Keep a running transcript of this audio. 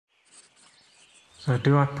So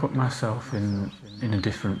do I put myself in a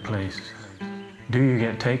different place? Do you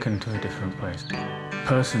get taken to a different place?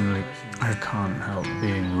 Personally, I can't help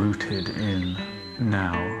being rooted in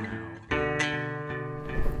now.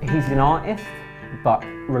 He's an artist, but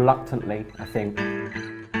reluctantly, I think.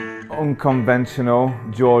 Unconventional,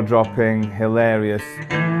 jaw-dropping, hilarious.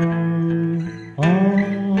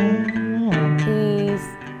 He's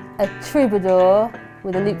a troubadour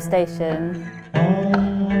with a loop station.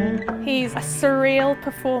 He's a surreal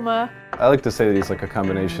performer. I like to say that he's like a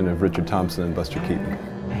combination of Richard Thompson and Buster Keaton.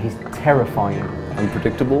 He's terrifying.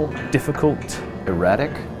 Unpredictable, difficult,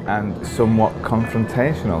 erratic, and somewhat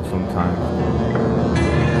confrontational sometimes.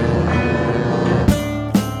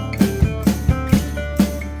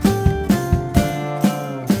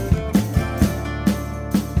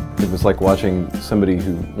 It was like watching somebody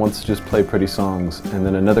who wants to just play pretty songs and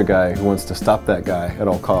then another guy who wants to stop that guy at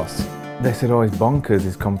all costs. They said, oh, he's bonkers,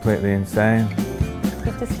 he's completely insane.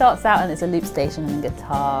 It just starts out and it's a loop station and a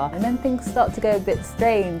guitar, and then things start to go a bit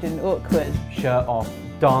strange and awkward. Shirt off,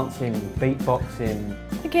 dancing, beatboxing.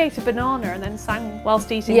 I think he ate a banana and then sang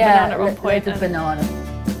whilst eating a banana at one point. Yeah, banana.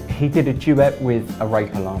 He did a duet with a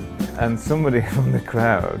rape alarm. And somebody from the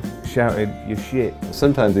crowd shouted, "You're shit."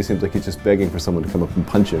 Sometimes he seems like he's just begging for someone to come up and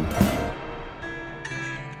punch him.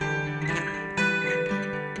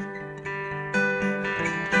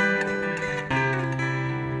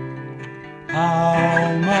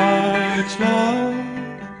 How much love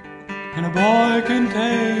can a boy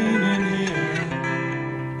contain in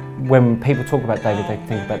here? When people talk about David, they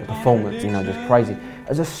think about the performance, you know, just crazy.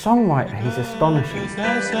 As a songwriter, he's astonishing.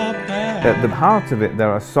 At the heart of it,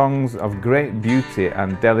 there are songs of great beauty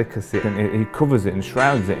and delicacy, and he covers it and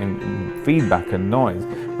shrouds it in feedback and noise.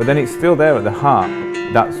 But then it's still there at the heart.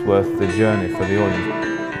 That's worth the journey for the audience.